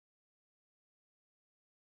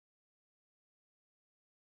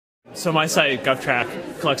So my site,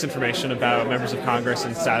 GovTrack, collects information about members of Congress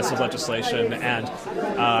and status of legislation, and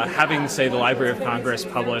having, say, the Library of Congress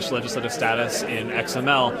publish legislative status in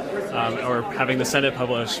XML, or having the Senate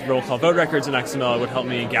publish roll call vote records in XML would help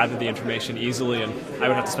me gather the information easily, and I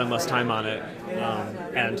would have to spend less time on it.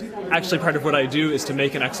 And actually part of what I do is to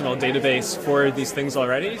make an XML database for these things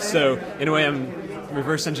already, so in a way I'm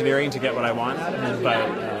reverse engineering to get what I want,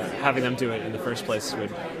 but having them do it in the first place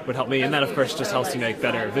would help me, and that of course just helps me make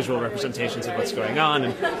better visual representations of what's going on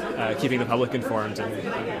and keeping the public informed.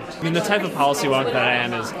 I mean, the type of policy wonk that I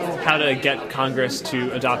am is how to get Congress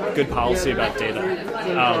to adopt good policy about data.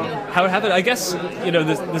 How it happen? I guess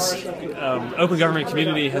this open government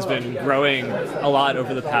community has been growing a lot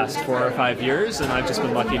over the past 4 or 5 years, and I've just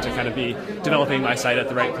been lucky to kind of be developing my site at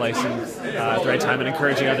the right place and at the right time and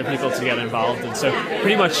encouraging other people to get involved. And so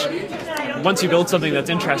pretty much once you build something that's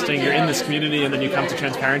interesting, you're in this community, and then you come to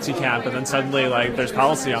TransparencyCamp, and then suddenly there's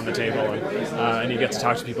policy on the table, and you get to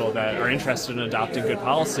talk to people that are interested in adopting good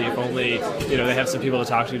policy. If only they have some people to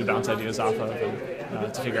talk to bounce ideas off of,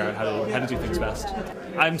 and to figure out how to do things best.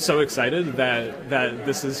 I'm so excited that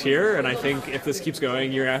this is here, and I think if this keeps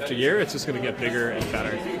going year after year, it's just going to get bigger and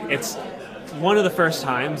better. It's one of the first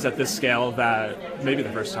times at this scale maybe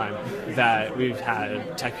the first time, that we've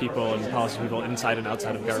had tech people and policy people inside and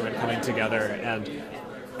outside of government coming together, and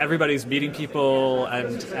everybody's meeting people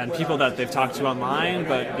and people that they've talked to online,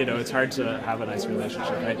 but it's hard to have a nice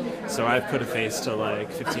relationship, right? So I've put a face to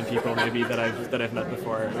 15 people maybe that I've met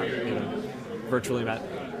before, virtually met.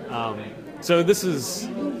 So this is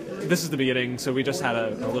the beginning. So we just had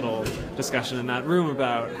a little discussion in that room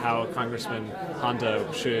about how Congressman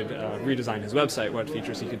Hondo should redesign his website, what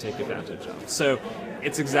features he could take advantage of. So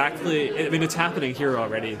it's it's happening here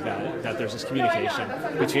already that there's this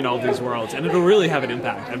communication between all these worlds, and it'll really have an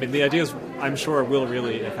impact. I mean, the ideas, I'm sure, will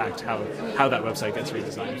really impact how that website gets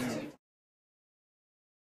redesigned.